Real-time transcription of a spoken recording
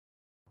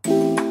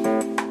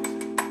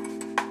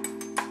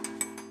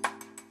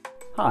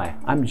Hi,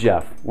 I'm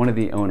Jeff, one of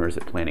the owners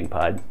at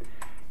PlanningPod,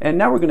 and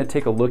now we're going to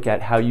take a look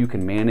at how you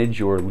can manage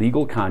your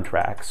legal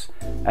contracts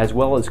as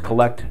well as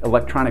collect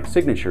electronic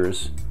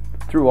signatures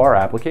through our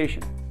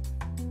application.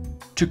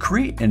 To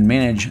create and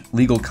manage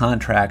legal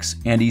contracts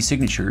and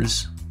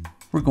e-signatures,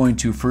 we're going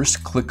to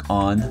first click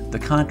on the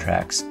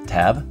Contracts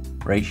tab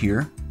right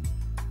here,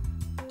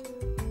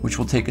 which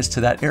will take us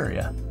to that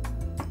area.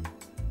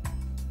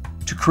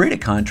 To create a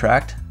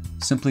contract,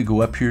 simply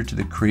go up here to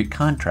the Create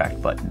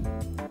Contract button.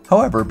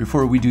 However,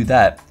 before we do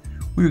that,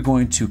 we're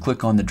going to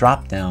click on the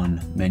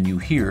drop-down menu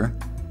here,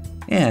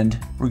 and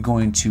we're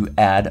going to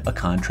add a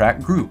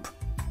contract group.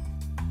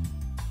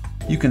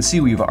 You can see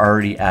we've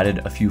already added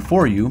a few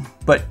for you,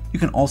 but you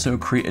can also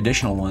create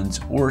additional ones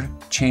or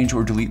change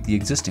or delete the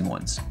existing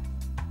ones.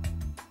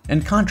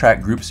 And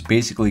contract groups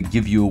basically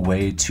give you a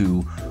way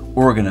to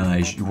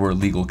organize your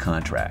legal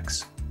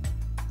contracts.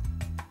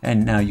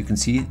 And now you can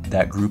see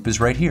that group is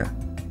right here.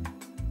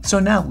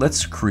 So now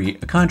let's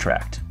create a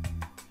contract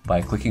by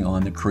clicking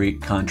on the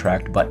Create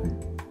Contract button.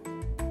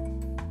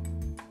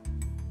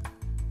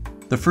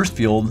 The first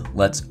field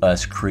lets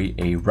us create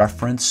a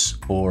reference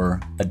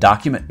or a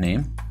document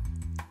name.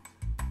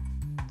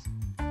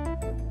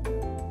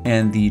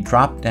 And the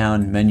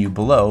drop-down menu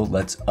below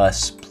lets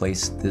us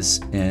place this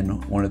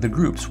in one of the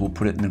groups. We'll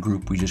put it in the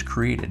group we just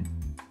created.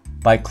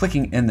 By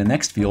clicking in the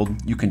next field,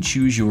 you can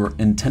choose your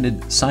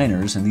intended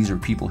signers, and these are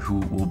people who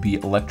will be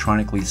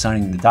electronically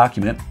signing the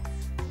document,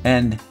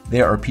 and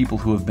they are people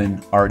who have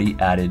been already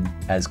added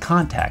as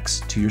contacts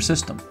to your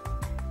system.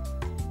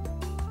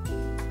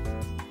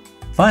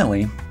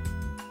 Finally,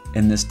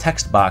 in this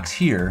text box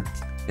here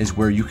is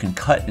where you can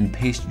cut and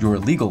paste your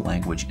legal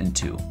language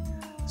into.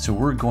 So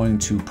we're going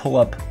to pull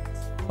up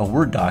a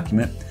Word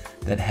document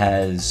that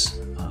has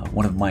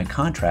one of my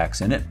contracts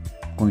in it.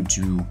 I'm going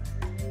to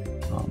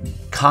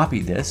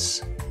copy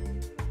this,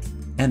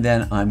 and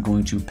then I'm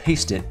going to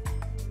paste it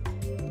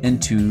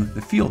into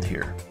the field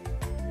here.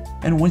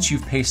 And once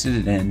you've pasted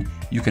it in,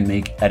 you can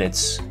make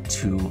edits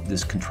to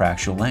this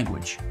contractual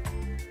language.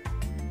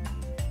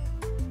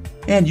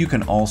 And you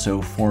can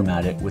also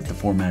format it with the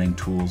formatting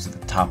tools at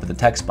the top of the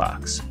text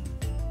box.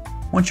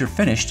 Once you're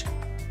finished,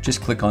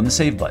 just click on the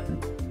Save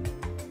button.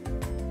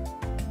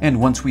 And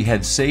once we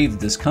have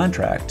saved this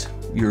contract,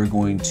 you're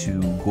going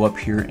to go up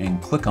here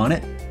and click on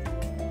it.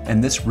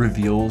 And this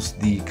reveals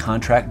the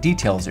contract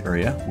details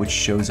area, which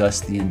shows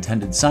us the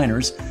intended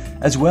signers,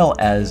 as well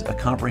as a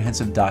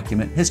comprehensive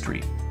document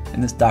history.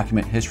 And this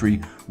document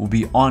history will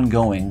be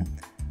ongoing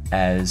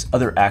as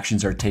other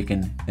actions are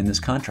taken in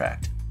this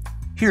contract.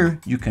 Here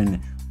you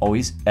can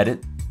always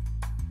edit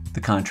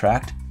the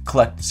contract,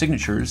 collect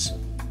signatures,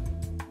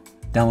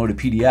 download a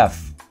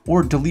PDF,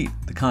 or delete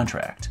the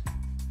contract.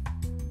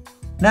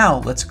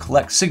 Now let's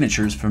collect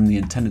signatures from the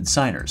intended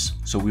signers.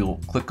 So we'll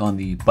click on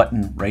the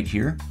button right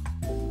here.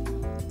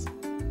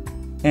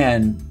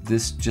 And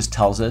this just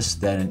tells us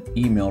that an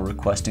email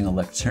requesting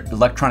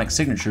electronic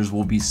signatures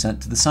will be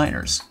sent to the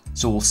signers.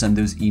 So we'll send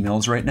those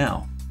emails right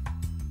now.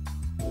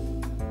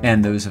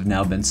 And those have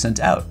now been sent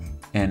out.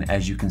 And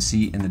as you can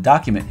see in the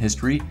document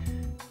history,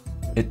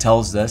 it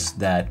tells us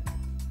that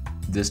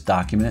this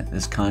document,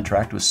 this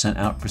contract, was sent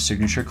out for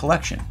signature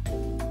collection.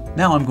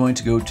 Now I'm going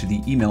to go to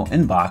the email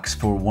inbox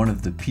for one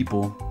of the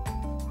people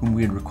whom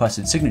we had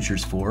requested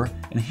signatures for,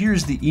 and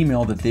here's the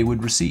email that they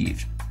would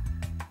receive.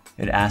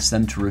 It asks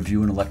them to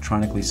review and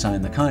electronically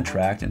sign the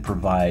contract and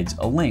provides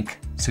a link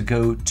to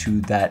go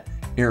to that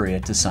area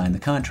to sign the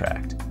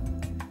contract.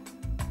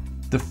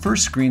 The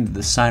first screen that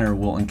the signer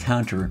will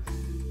encounter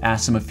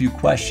asks them a few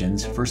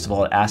questions. First of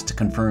all, it asks to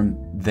confirm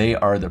they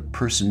are the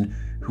person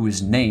who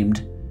is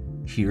named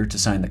here to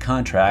sign the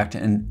contract,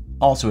 and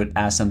also it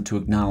asks them to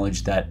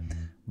acknowledge that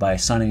by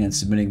signing and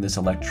submitting this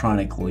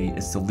electronically,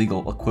 it's the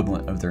legal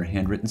equivalent of their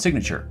handwritten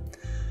signature.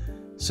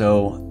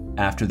 So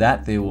after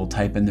that, they will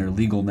type in their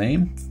legal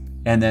name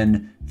and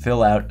then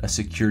fill out a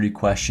security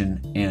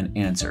question and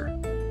answer.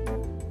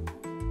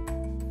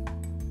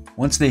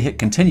 Once they hit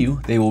continue,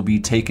 they will be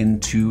taken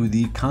to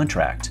the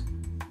contract.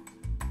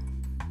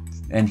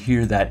 And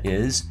here that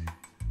is,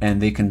 and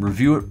they can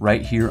review it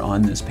right here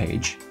on this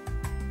page.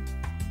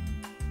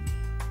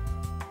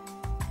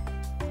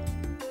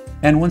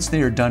 And once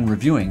they are done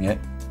reviewing it,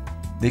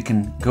 they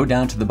can go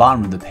down to the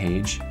bottom of the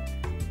page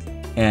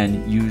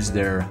and use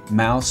their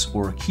mouse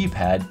or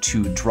keypad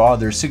to draw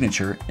their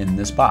signature in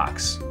this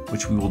box,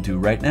 which we will do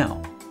right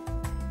now.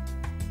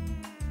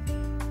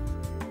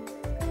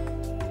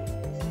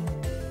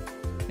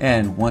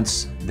 And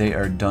once they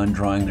are done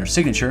drawing their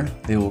signature,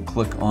 they will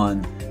click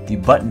on the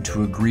button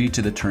to agree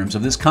to the terms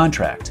of this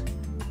contract.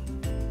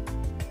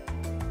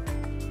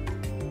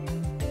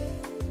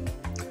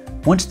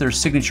 Once their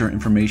signature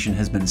information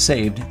has been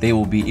saved, they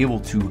will be able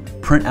to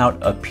print out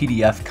a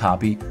PDF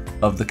copy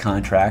of the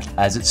contract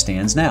as it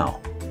stands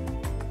now.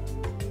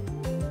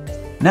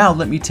 Now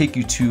let me take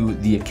you to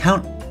the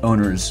account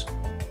owner's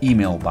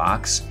email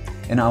box,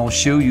 and I will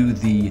show you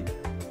the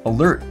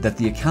alert that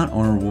the account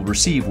owner will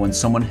receive when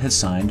someone has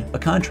signed a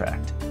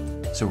contract.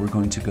 So we're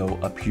going to go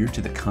up here to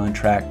the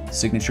contract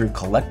signature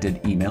collected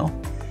email,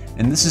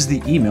 And this is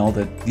the email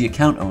that the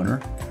account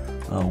owner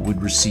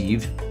would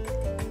receive,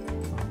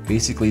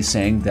 basically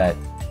saying that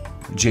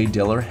Jay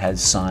Diller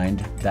has signed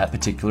that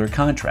particular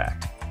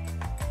contract.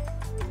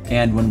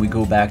 And when we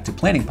go back to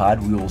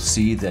PlanningPod, we will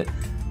see that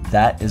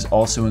that is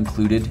also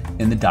included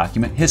in the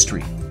document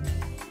history.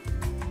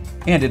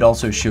 And it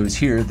also shows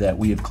here that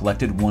we have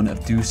collected one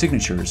of 2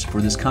 signatures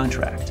for this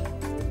contract.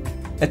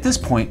 At this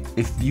point,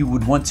 if you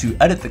would want to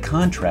edit the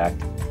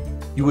contract,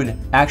 you would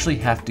actually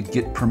have to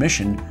get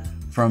permission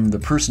from the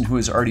person who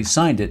has already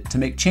signed it to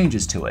make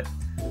changes to it.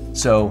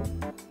 So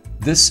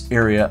this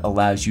area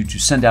allows you to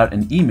send out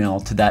an email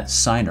to that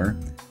signer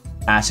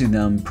asking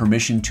them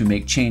permission to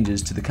make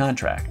changes to the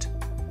contract.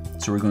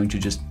 So we're going to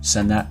just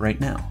send that right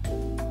now.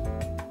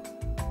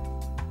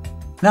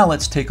 Now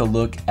let's take a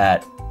look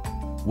at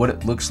what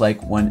it looks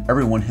like when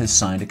everyone has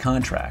signed a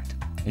contract.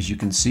 As you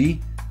can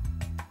see,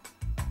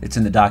 it's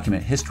in the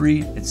document history.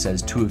 It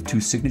says 2 of 2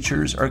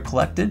 signatures are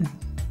collected.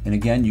 And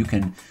again, you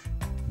can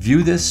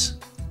view this,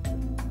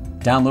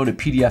 download a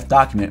PDF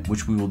document,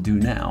 which we will do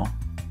now.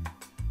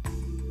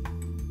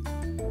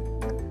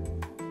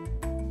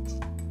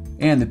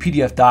 And the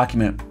PDF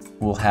document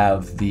will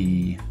have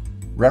the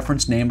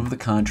reference name of the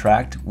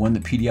contract, when the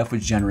PDF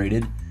was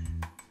generated,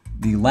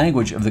 the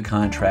language of the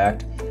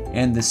contract,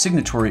 and the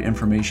signatory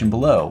information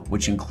below,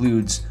 which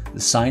includes the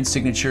signed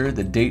signature,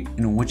 the date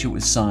in which it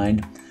was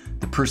signed,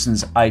 the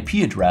person's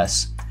IP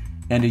address,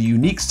 and a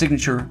unique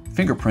signature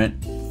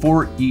fingerprint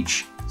for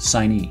each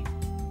signee.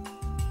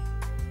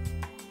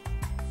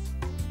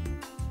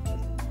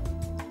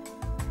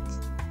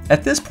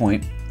 At this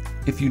point,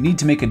 if you need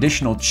to make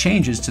additional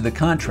changes to the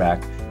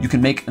contract, you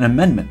can make an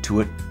amendment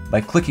to it by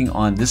clicking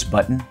on this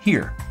button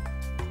here.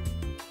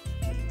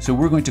 So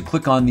we're going to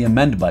click on the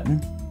Amend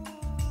button,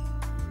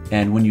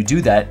 and when you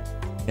do that,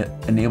 it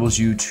enables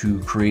you to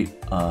create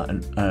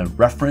a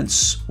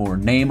reference or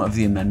name of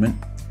the amendment,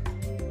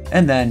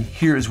 and then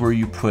here is where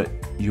you put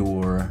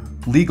your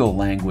legal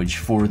language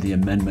for the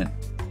amendment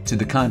to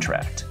the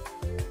contract.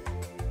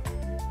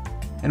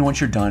 And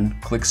once you're done,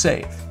 click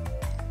Save.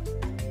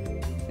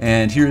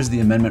 And here's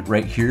the amendment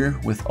right here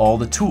with all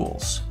the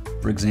tools.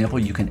 For example,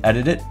 you can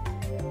edit it,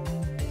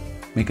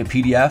 make a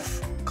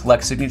PDF,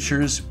 collect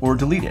signatures, or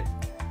delete it.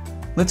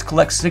 Let's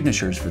collect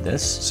signatures for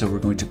this, so we're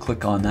going to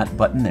click on that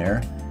button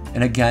there.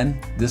 And again,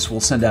 this will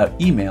send out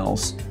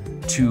emails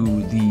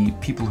to the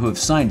people who have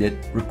signed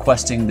it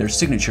requesting their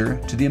signature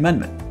to the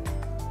amendment.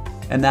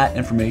 And that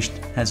information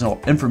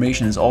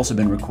has also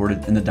been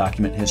recorded in the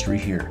document history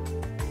here.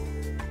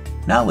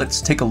 Now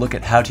let's take a look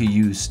at how to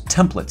use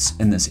templates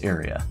in this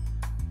area.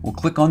 We'll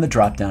click on the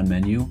drop-down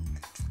menu,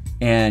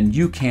 and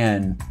you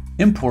can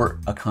import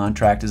a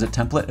contract as a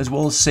template as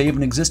well as save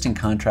an existing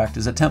contract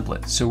as a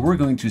template. So we're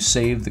going to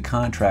save the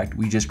contract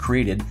we just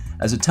created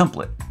as a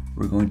template.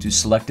 We're going to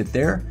select it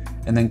there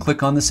and then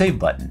click on the Save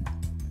button.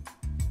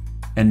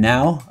 And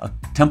now a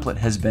template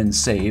has been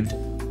saved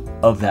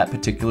of that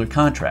particular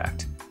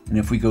contract. And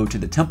if we go to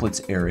the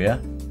templates area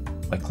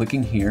by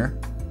clicking here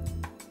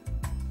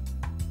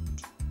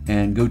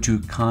and go to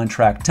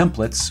contract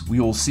templates, we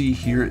will see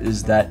here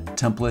is that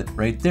template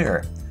right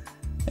there.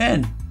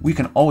 And we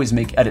can always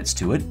make edits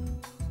to it.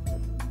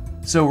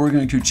 So we're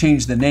going to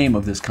change the name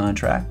of this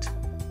contract.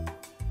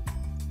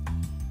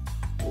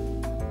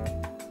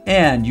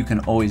 And you can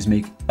always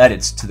make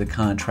edits to the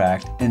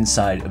contract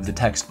inside of the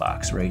text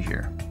box right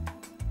here.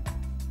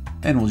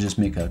 And we'll just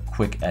make a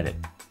quick edit.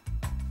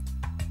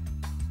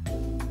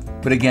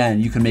 But again,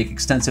 you can make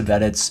extensive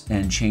edits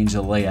and change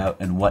the layout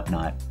and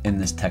whatnot in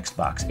this text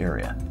box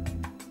area.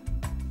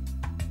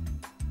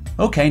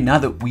 Okay, now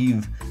that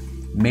we've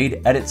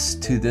made edits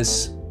to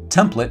this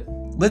template,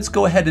 let's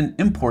go ahead and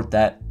import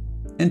that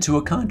into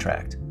a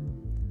contract.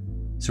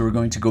 So we're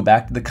going to go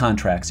back to the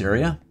contracts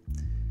area.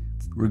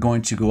 We're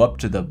going to go up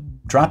to the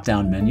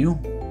drop-down menu,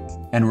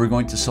 and we're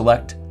going to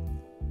select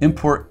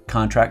Import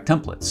Contract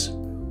Templates.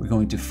 We're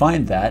going to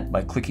find that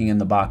by clicking in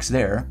the box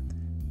there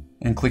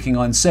and clicking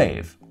on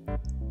Save.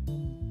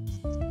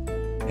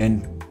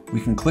 And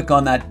we can click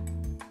on that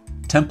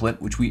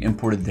template which we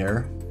imported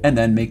there and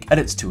then make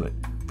edits to it.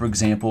 For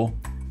example,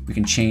 we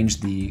can change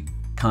the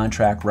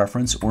contract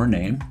reference or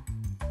name.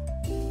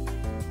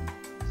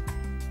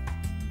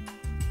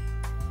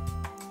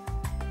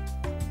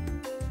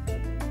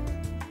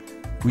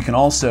 We can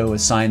also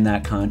assign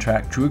that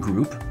contract to a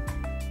group.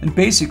 And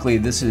basically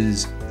this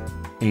is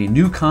a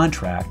new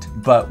contract,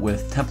 but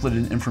with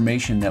templated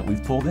information that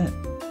we've pulled in.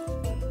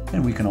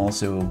 And we can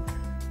also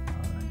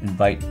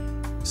invite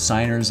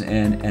signers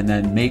in and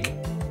then make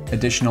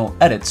additional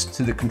edits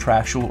to the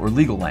contractual or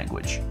legal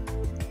language.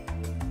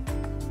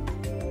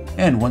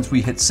 And once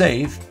we hit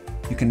save,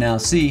 you can now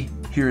see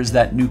here is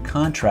that new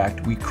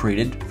contract we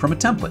created from a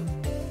template.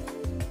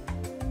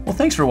 Well,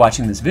 thanks for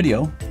watching this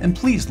video, and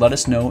please let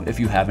us know if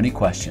you have any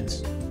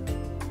questions.